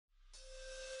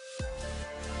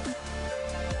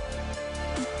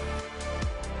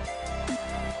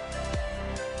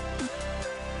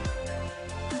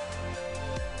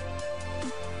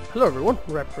Hello everyone,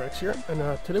 RaptorX here, and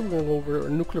today we're going to go over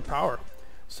nuclear power.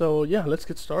 So yeah, let's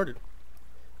get started.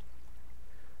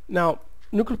 Now,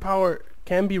 nuclear power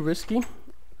can be risky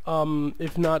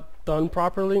if not done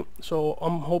properly, so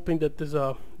I'm hoping that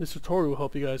this tutorial will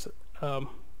help you guys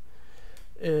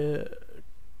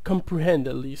comprehend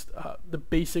at least the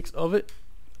basics of it.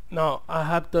 Now, I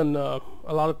have done a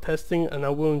lot of testing, and I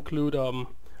will include a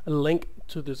link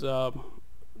to this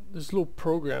little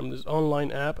program, this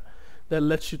online app that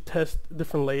lets you test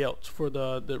different layouts for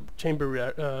the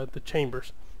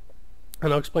chambers,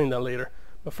 and I'll explain that later.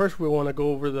 But first, we want to go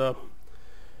over the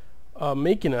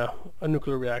making a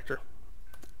nuclear reactor.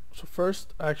 So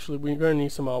first, actually, we're going to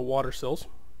need some water cells.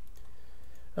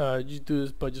 You do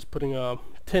this by just putting a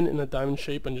tin in a diamond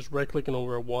shape and just right-clicking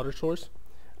over a water source.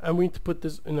 And we need to put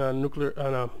this in a nuclear,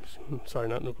 sorry,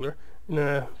 not nuclear, in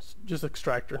a just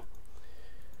extractor.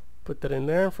 Put that in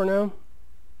there for now,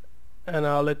 and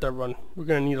I'll let that run. We're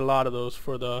going to need a lot of those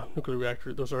for the nuclear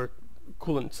reactor. Those are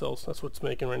coolant cells. That's what's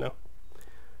making right now.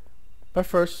 But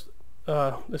first,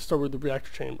 let's start with the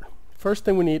reactor chamber. First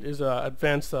thing we need is an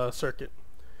advanced circuit.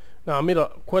 Now, I made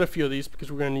quite a few of these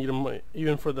because we're going to need them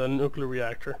even for the nuclear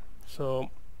reactor. So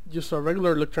just a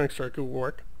regular electronic circuit will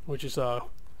work, which is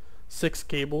 6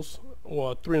 cables,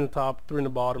 well, 3 in the top, 3 in the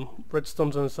bottom,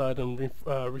 redstones on the side, and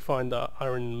refined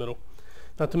iron in the middle.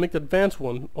 Now, to make the advanced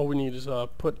one, all we need is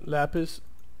put lapis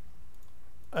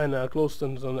and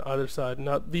glowstones on either side.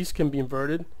 Now, these can be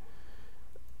inverted.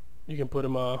 You can put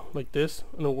them like this,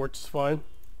 and it works fine.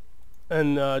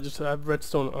 And just have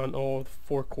redstone on all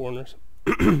 4 corners.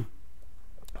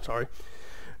 Sorry.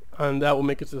 And that will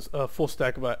make it a full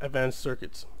stack of advanced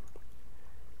circuits.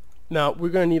 Now, we're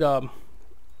going to need, I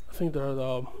think they're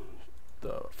I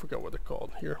forgot what they're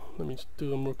called. Here, let me just do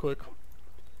them real quick.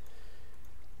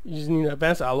 You just need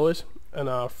advanced alloys and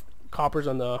coppers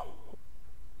on the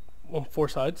 4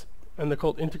 sides, and they're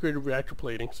called integrated reactor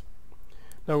platings.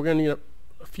 Now we're going to need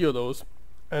a few of those,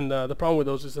 and the problem with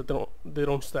those is that they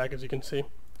don't stack, as you can see.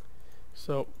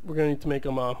 So we're going to need to make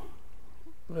them a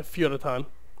few at a time.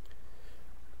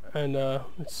 And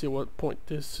let's see what point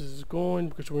this is going,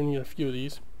 because we're going to need a few of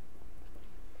these.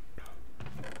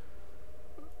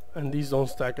 And these don't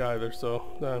stack either, so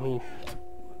I mean,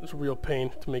 it's a real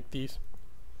pain to make these.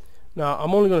 Now,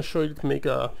 I'm only going to show you to make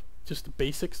just the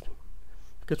basics,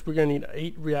 because we're going to need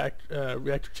 8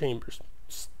 reactor chambers.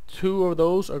 2 of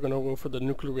those are going to go for the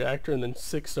nuclear reactor, and then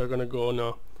 6 are going to go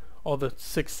on all the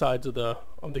 6 sides of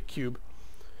the cube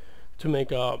to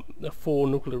make a full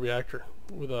nuclear reactor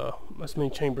with as many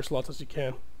chamber slots as you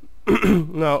can.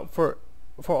 Now, for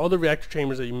all the reactor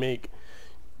chambers that you make,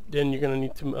 then you're going to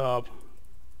need to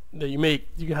you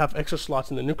can have extra slots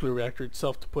in the nuclear reactor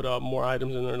itself to put more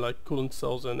items in there, like coolant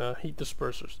cells and heat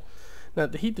dispersers. Now,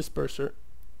 the heat disperser,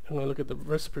 I'm going to look at the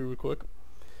recipe real quick,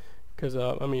 because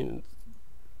I mean,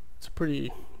 it's a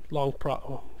pretty long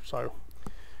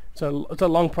it's a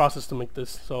long process to make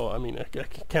this, so I mean, I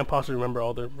can't possibly remember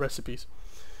all the recipes.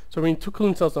 So we need 2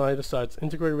 coolant cells on either sides,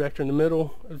 integrated reactor in the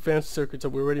middle, advanced circuits that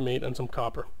we already made, and some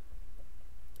copper.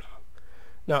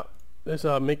 Now, let's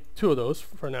make 2 of those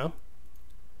for now.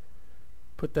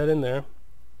 Put that in there.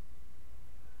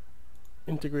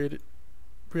 Integrated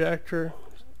reactor.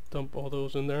 Dump all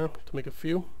those in there to make a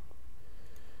few.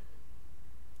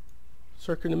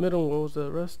 Circuit in the middle. What was the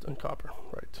rest? And copper.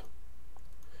 Right.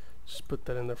 Just put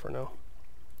that in there for now.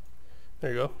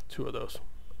 There you go. 2 of those.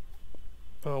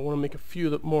 I want to make a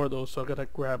few more of those, so I gotta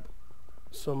grab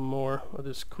some more of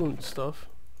this coolant stuff.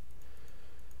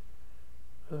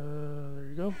 There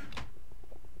you go.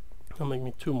 That'll make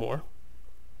me 2 more.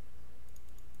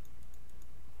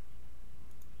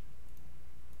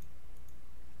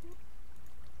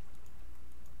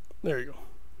 There you go.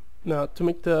 Now, to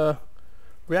make the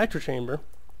reactor chamber,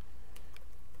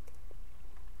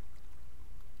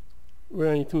 we're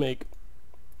going to need to make,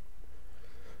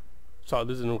 so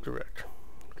this is a nuclear reactor.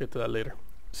 We'll get to that later.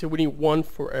 So we need 1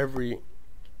 for every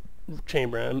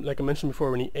chamber, and like I mentioned before,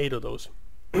 we need 8 of those.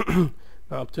 Now,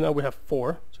 up to now we have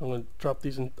 4, so I'm going to drop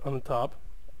these on the top,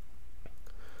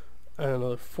 and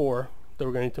another 4 that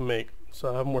we're going to need to make,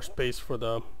 so I have more space for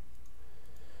the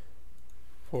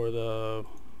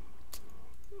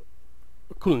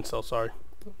coolant cell, sorry.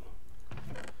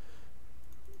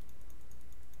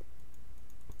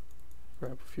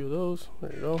 Grab a few of those.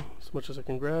 There you go. As much as I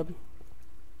can grab.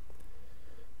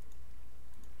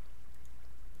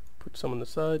 Put some on the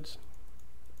sides.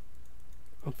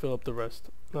 And fill up the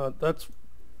rest. Now, that's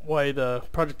why the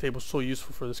project table is so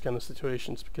useful for this kind of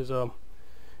situations, because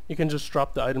you can just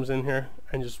drop the items in here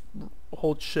and just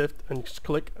hold shift and just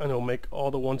click, and it'll make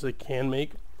all the ones they can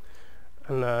make.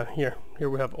 And here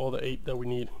we have all the 8 that we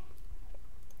need.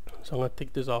 So I'm going to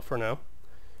take this off for now.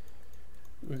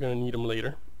 We're going to need them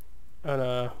later.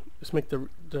 And let's make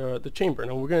the chamber.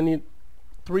 Now we're going to need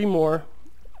 3 more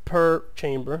per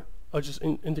chamber of just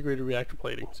integrated reactor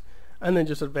platings. And then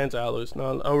just advanced alloys.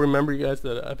 Now I'll remember you guys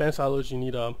that advanced alloys, you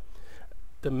need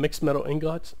the mixed metal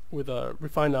ingots with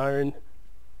refined iron,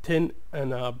 tin,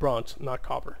 and bronze, not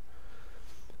copper.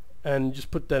 And just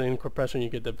put that in compressor and you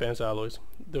get the advanced alloys.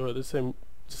 They're the same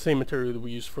material that we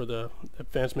use for the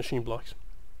advanced machine blocks.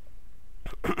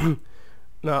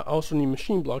 Now I also need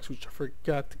machine blocks, which I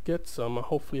forgot to get some.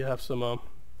 Hopefully I have some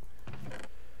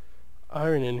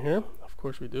iron in here. Of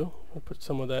course we do. We'll put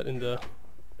some of that in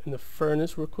the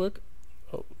furnace real quick.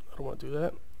 Oh, I don't want to do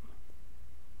that.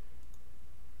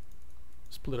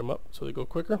 Split them up so they go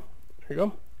quicker. There you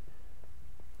go.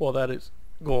 Well, that is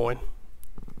going.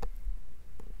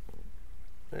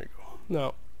 There you go.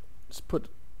 Now let's put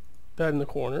that in the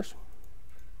corners.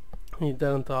 We need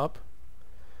that on top.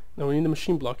 Now we need the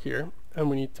machine block here, and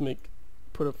we need to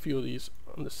put a few of these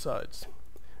on the sides.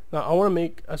 Now I want to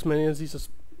make as many of these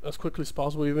as quickly as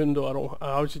possible, even though I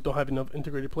obviously don't have enough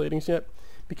integrated platings yet,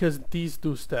 because these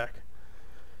do stack.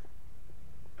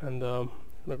 And I'm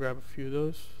gonna grab a few of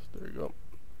those. There you go.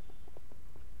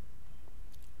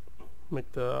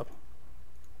 Make the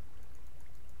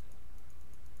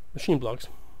machine blocks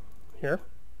here.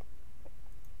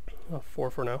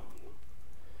 4 for now.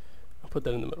 I'll put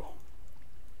that in the middle.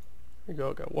 There you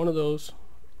go. Got one of those.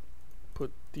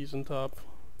 Put these on top.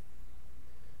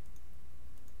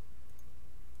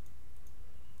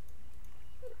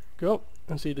 Go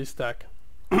and see they stack.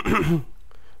 Now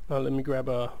let me grab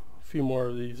a few more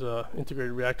of these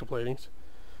integrated reactor platings.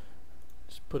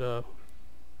 Just put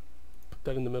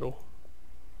that in the middle.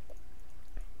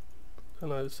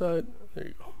 On either side. There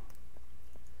you go.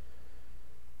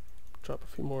 Drop a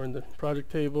few more in the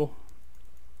project table.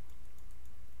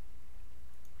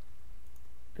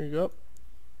 There you go.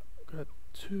 Got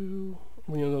 2.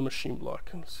 We need another machine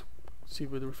block. Let's see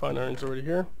where the refined iron's already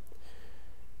here.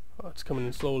 Oh, it's coming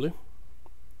in slowly.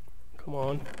 Come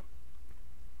on.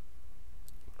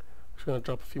 Just gonna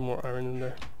drop a few more iron in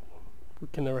there. We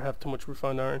can never have too much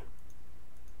refined iron.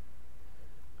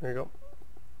 There you go.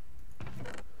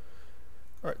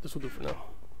 Alright, this will do for now.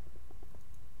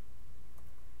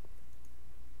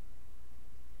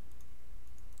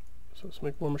 So let's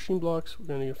make more machine blocks. We're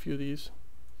gonna need a few of these.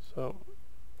 So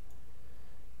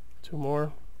 2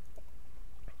 more.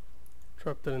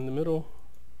 Drop that in the middle.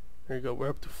 There you go. We're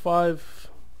up to 5.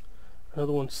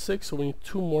 Another one 6. So we need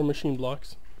 2 more machine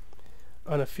blocks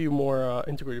and a few more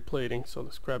integrated plating. So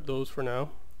let's grab those for now.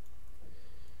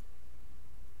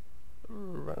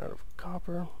 Run out of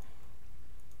copper.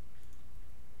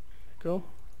 There you go.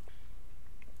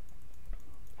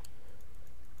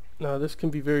 Now this can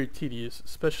be very tedious,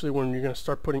 especially when you're going to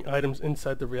start putting items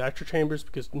inside the reactor chambers,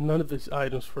 because none of these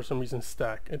items for some reason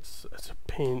stack. It's a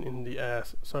pain in the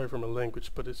ass. Sorry for my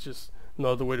language, but it's just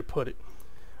no other way to put it.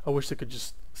 I wish they could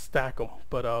just stack them,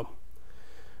 but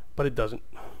it doesn't.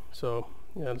 So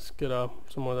yeah, let's get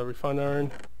some more of that refined iron.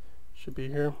 Should be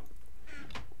here.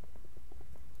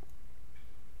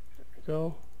 There we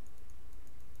go.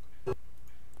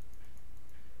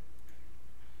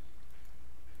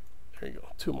 There you go,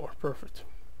 2 more, perfect.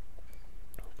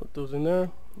 Put those in there,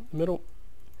 middle.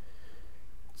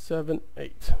 7,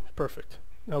 8, perfect.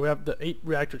 Now we have the 8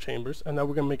 reactor chambers, and now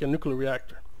we're gonna make a nuclear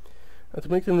reactor. Now to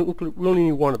make the nuclear, we only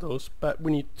need 1 of those, but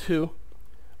we need 2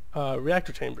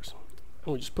 reactor chambers.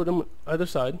 And we just put them either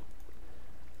side,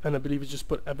 and I believe we just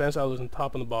put advanced alloys on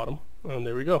top and the bottom, and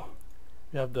there we go.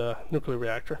 We have the nuclear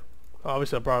reactor.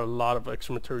 Obviously I brought a lot of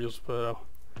extra materials, but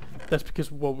that's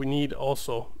because what we need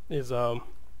also is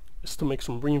to make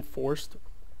some reinforced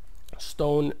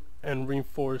stone and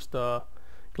reinforced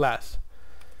glass.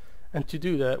 And to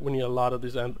do that we need a lot of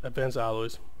these advanced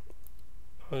alloys.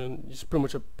 And you just pretty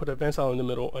much put advanced alloy in the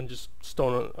middle and just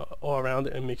stone all around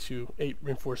it, and makes you 8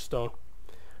 reinforced stone.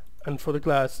 And for the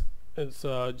glass, it's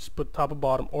just put top and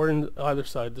bottom, or in either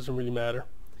side, doesn't really matter,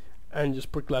 and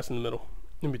just put glass in the middle,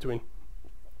 in between.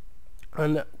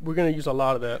 And we're gonna use a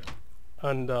lot of that.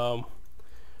 And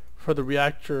for the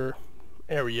reactor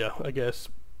area, I guess,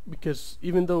 because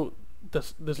even though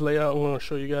this layout I'm going to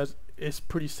show you guys is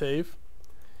pretty safe,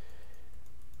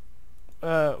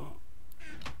 I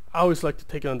always like to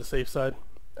take it on the safe side,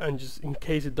 and just in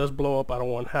case it does blow up, I don't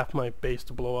want half my base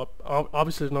to blow up.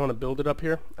 Obviously I'm not going to build it up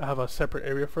here. I have a separate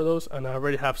area for those, and I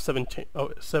already have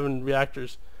 7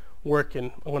 reactors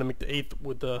working. I want to make the 8th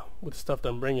with the stuff that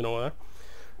I'm bringing over there.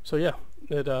 So yeah,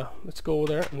 let's go over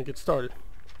there and get started.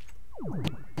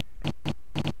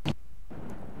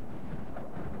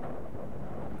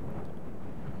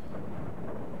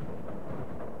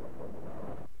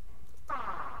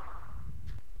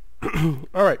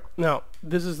 Alright, now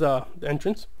this is the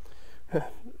entrance. A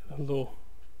little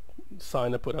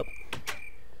sign I put up.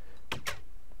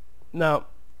 Now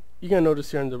you're gonna notice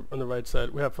here on the right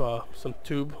side we have some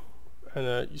tube,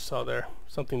 and you saw there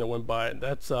something that went by.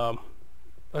 That's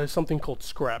something called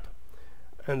scrap,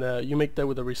 and you make that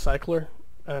with a recycler.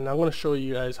 And I'm gonna show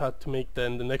you guys how to make that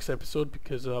in the next episode,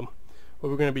 because what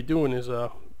we're gonna be doing is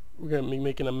we're gonna be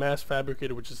making a mass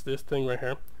fabricator, which is this thing right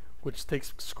here, which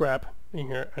takes scrap in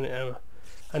here and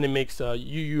it makes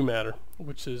UU matter,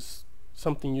 which is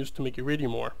something used to make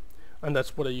iridium ore, and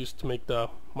that's what I used to make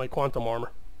my quantum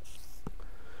armor.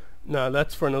 Now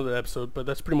that's for another episode, but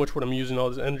that's pretty much what I'm using all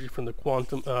this energy from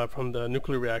the from the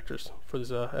nuclear reactors for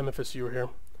this MFSU here.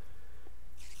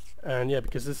 And yeah,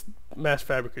 because this mass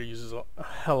fabricator uses a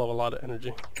hell of a lot of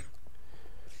energy.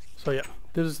 So yeah,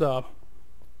 this is where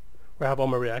I have all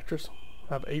my reactors.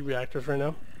 I have 8 reactors right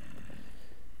now.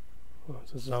 Oh,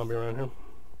 there's a zombie around here.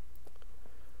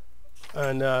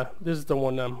 And this is the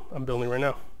one I'm building right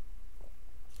now.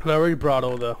 And I already brought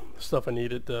all the stuff I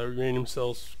needed: the uranium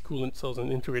cells, coolant cells,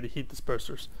 and integrated heat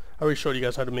dispersers. I already showed you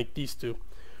guys how to make these two.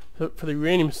 So for the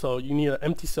uranium cell, you need an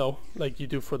empty cell like you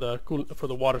do for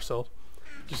the water cell.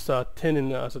 Just tin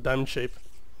in as a diamond shape,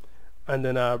 and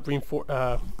then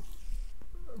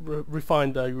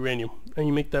refined uranium, and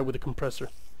you make that with a compressor.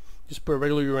 Just put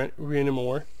regular uranium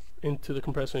ore into the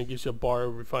compressor, and it gives you a bar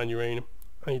of refined uranium.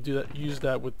 And you do that, use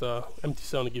that with the empty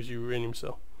cell, and it gives you a uranium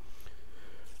cell.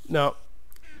 Now,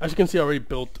 as you can see, I already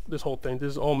built this whole thing.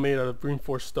 This is all made out of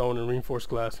reinforced stone and reinforced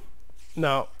glass.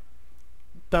 Now,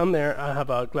 down there I have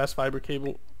a glass fiber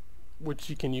cable, which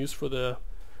you can use for the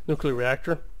nuclear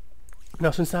reactor.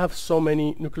 Now, since I have so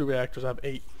many nuclear reactors, I have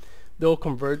 8, they'll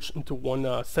converge into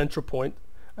one central point,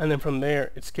 and then from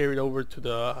there it's carried over to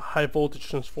the high voltage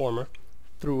transformer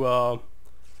through a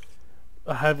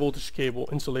high voltage cable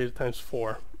insulated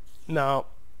 ×4. Now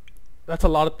that's a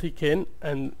lot of Tekkit,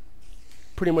 and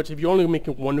pretty much if you're only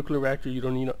making one nuclear reactor, you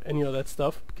don't need any of that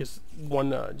stuff, because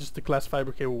just the glass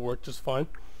fiber cable will work just fine.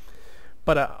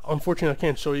 But unfortunately I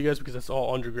can't show you guys because it's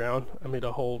all underground. I made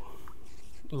a whole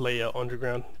layout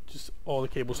underground, just all the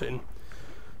cables hidden.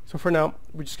 So for now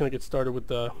we're just gonna get started with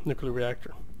the nuclear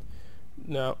reactor.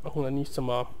 Now I'm gonna need some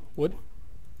wood.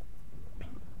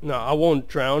 Now I won't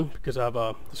drown because I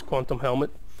have this quantum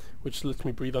helmet, which lets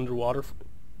me breathe underwater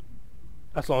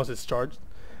as long as it's charged,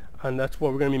 and that's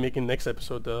what we're gonna be making next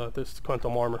episode, this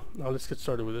quantum armor. Now let's get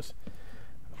started with this.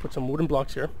 Put some wooden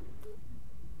blocks here,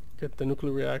 get the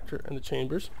nuclear reactor and the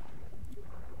chambers.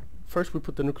 First we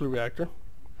put the nuclear reactor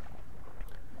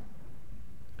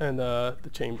and the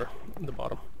chamber in the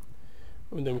bottom,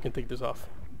 and then we can take this off.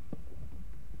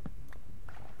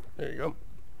 There you go.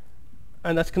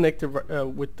 And that's connected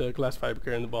with the glass fiber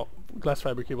cable in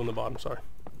the bottom. Sorry.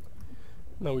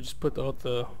 Now we just put out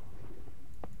the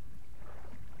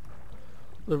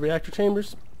reactor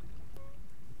chambers.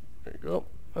 There you go,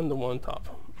 and the one on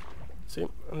top. See,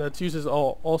 and that uses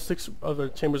all 6 other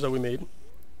chambers that we made.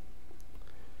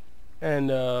 And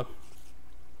yeah,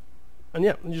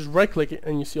 you just right click it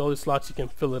and you see all the slots you can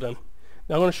fill it in.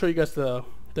 Now I'm going to show you guys the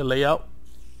layout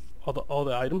of all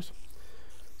the items.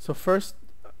 So first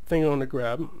thing I want to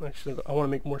grab, actually I want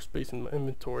to make more space in my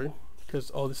inventory,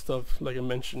 because all this stuff, like I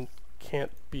mentioned,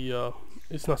 can't be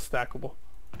it's not stackable.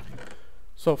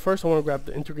 So first I want to grab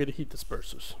the integrated heat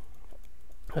dispersers.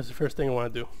 That's the first thing I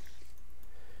want to do.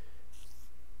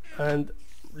 And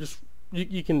just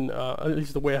you can at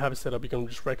least the way I have it set up, you can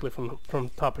just right click from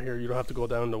top of here. You don't have to go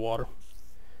down in the water.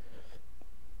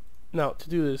 Now to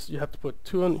do this, you have to put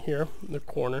 2 in here in the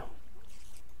corner,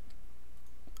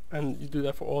 and you do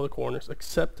that for all the corners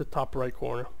except the top right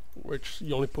corner, which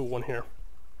you only put 1 here.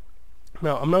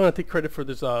 Now I'm not going to take credit for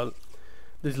this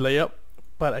this layout,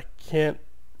 but I can't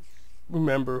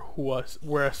remember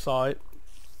where I saw it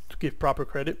to give proper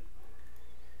credit.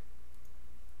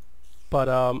 But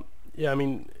yeah, I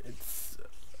mean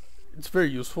it's very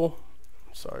useful.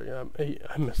 Sorry,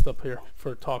 I messed up here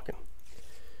for talking.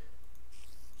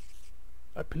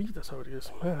 I believe that's how it is.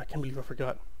 Man, I can't believe I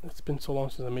forgot. It's been so long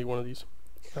since I made one of these.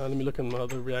 Let me look at my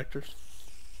other reactors.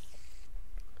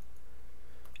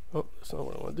 Oh, that's not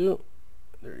what I want to do.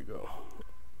 There you go.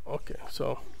 Okay,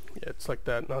 so yeah, it's like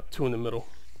that, not 2 in the middle.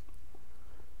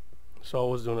 So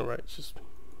I was doing it right, it's just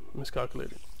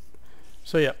miscalculated.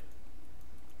 So yeah,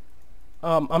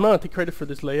 I'm not gonna take credit for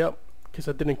this layout because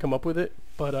I didn't come up with it,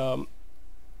 but I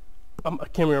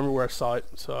can't remember where I saw it,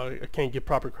 so I can't give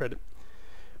proper credit.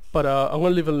 But I'm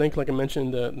gonna leave a link, like I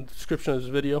mentioned, in the description of this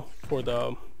video for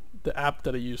the app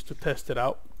that I used to test it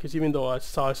out, because even though I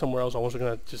saw it somewhere else, I wasn't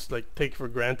gonna just like take it for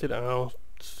granted. I don't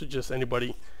suggest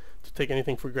anybody to take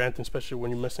anything for granted, especially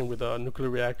when you're messing with nuclear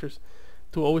reactors.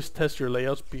 To always test your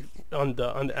layouts on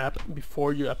the app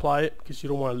before you apply it, because you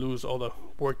don't want to lose all the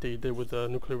work that you did with the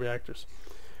nuclear reactors.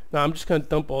 Now I'm just going to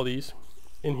dump all these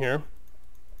in here,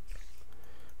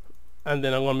 and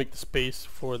then I'm going to make the space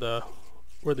for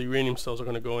where the uranium cells are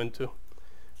going to go into.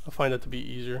 I find that to be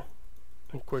easier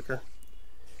and quicker.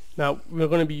 Now we're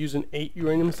going to be using 8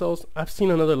 uranium cells. I've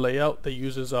seen another layout that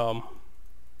uses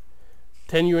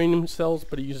 10 uranium cells,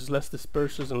 but it uses less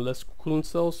dispersers and less coolant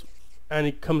cells, and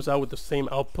it comes out with the same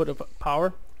output of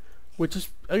power, which is,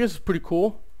 I guess, is pretty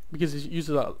cool because it uses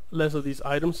a lot less of these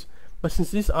items. But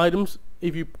since these items,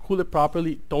 if you cool it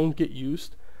properly, don't get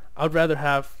used, I'd rather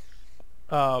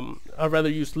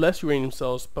use less uranium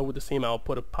cells but with the same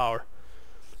output of power.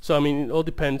 So I mean, it all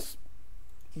depends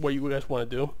what you guys want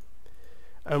to do.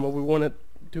 And what we want to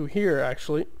do here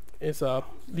actually is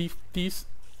leave these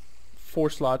 4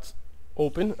 slots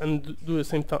open and do the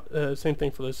same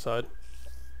thing for this side.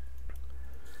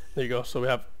 There you go. So we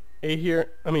have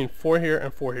 4 here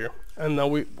and 4 here. And now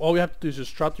all we have to do is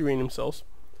just drop the uranium cells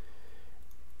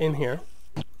in here,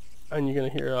 and you're gonna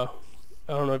hear I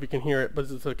don't know if you can hear it, but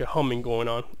it's like a humming going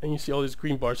on, and you see all these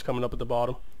green bars coming up at the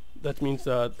bottom. That means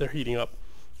they're heating up.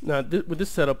 Now with this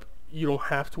setup, you don't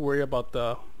have to worry about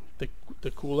the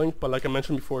cooling, but like I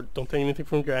mentioned before, don't take anything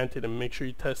for granted and make sure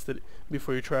you test it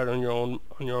before you try it on your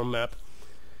own map.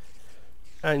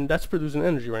 And that's producing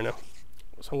energy right now.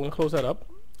 So I'm gonna close that up.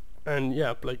 And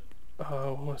yeah, like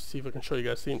I want to see if I can show you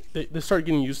guys. See, they start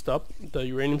getting used up, the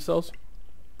uranium cells,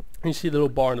 and you see the little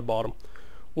bar on the bottom.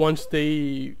 Once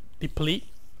they deplete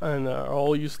and are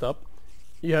all used up,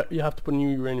 you have to put new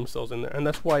uranium cells in there. And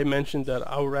that's why I mentioned that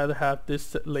I would rather have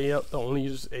this layout that only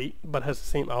uses 8 but has the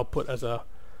same output as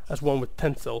one with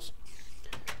 10 cells.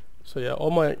 So yeah,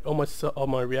 all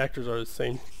my reactors are the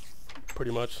same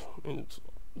pretty much. I mean,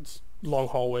 it's long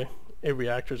hallway. 8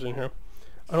 reactors in here.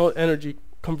 I know energy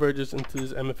converges into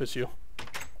this MFSU.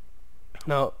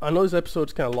 Now I know this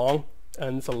episode's kind of long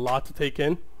and it's a lot to take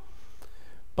in,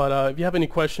 but if you have any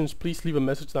questions, please leave a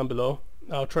message down below.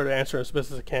 I'll try to answer as best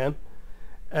as I can.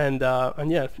 And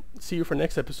yeah, see you for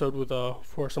next episode with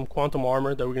for some quantum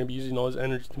armor that we're going to be using all this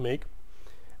energy to make.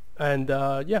 And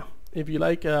yeah, if you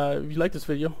like this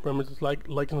video, remember to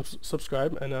like and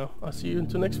subscribe, and I'll see you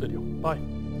until next video.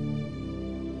 Bye.